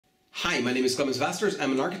Hi, my name is Clemens Vasters.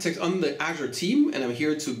 I'm an architect on the Azure team, and I'm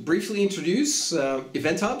here to briefly introduce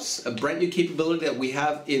Event Hubs, a brand new capability that we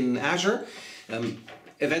have in Azure.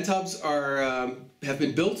 Event Hubs have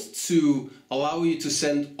been built to allow you to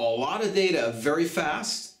send a lot of data very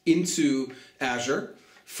fast into Azure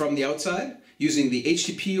from the outside using the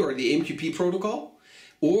HTTP or the AMQP protocol.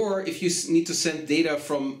 Or if you need to send data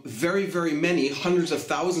from very, very many hundreds of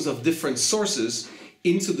thousands of different sources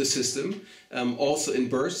into the system, also in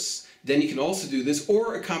bursts, then you can also do this,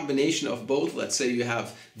 or a combination of both. Let's say you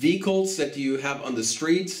have vehicles that you have on the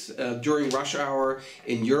street during rush hour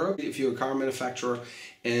in Europe, if you're a car manufacturer,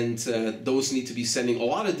 and those need to be sending a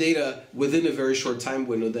lot of data within a very short time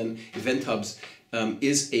window, then Event Hubs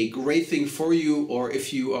is a great thing for you. Or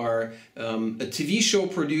if you are a TV show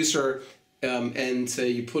producer, and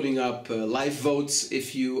you're putting up live votes,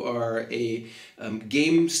 if you are a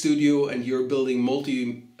game studio and you're building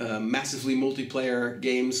massively multiplayer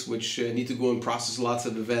games which need to go and process lots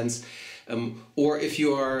of events, or if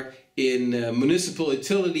you are in municipal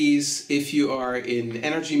utilities, if you are in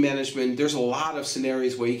energy management, there's a lot of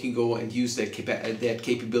scenarios where you can go and use that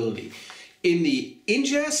capability. In the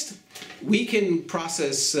ingest, we can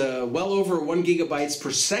process well over 1 gigabytes per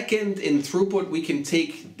second in throughput. We can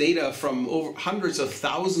take data from over hundreds of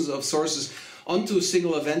thousands of sources onto a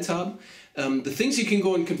single event hub. The things you can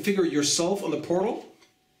go and configure yourself on the portal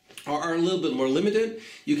are a little bit more limited.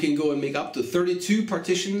 You can go and make up to 32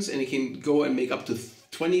 partitions, and you can go and make up to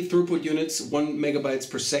 20 throughput units, 1 megabytes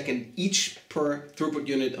per second each per throughput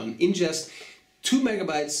unit on ingest, 2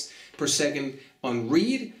 megabytes per second on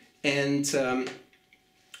read. And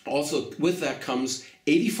also with that comes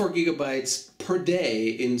 84 gigabytes per day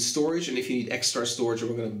in storage. And if you need extra storage,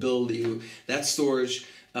 we're going to build you that storage.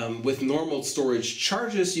 With normal storage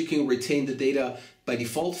charges, you can retain the data by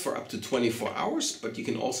default for up to 24 hours, but you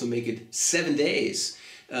can also make it 7 days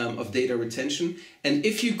of data retention. And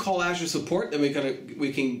if you call Azure support, then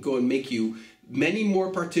we can go and make you many more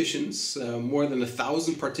partitions, more than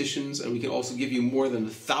 1,000 partitions, and we can also give you more than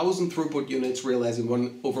 1,000 throughput units, realizing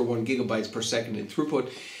over 1 gigabytes per second in throughput.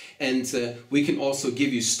 And we can also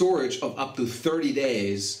give you storage of up to 30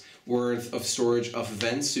 days worth of storage of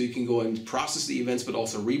events, so you can go and process the events, but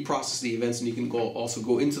also reprocess the events, and you can also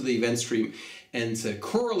go into the event stream and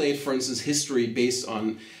correlate, for instance, history based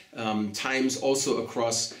on times also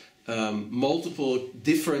across multiple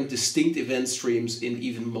different distinct event streams in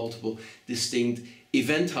even multiple distinct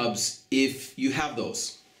event hubs if you have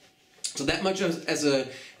those. So that much as a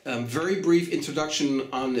very brief introduction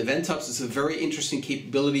on event hubs. It's a very interesting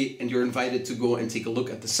capability, and you're invited to go and take a look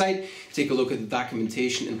at the site, take a look at the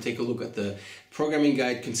documentation, and take a look at the programming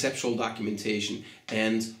guide, conceptual documentation,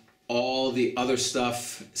 and all the other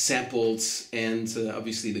stuff, samples, and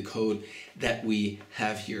obviously the code that we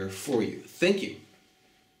have here for you. Thank you.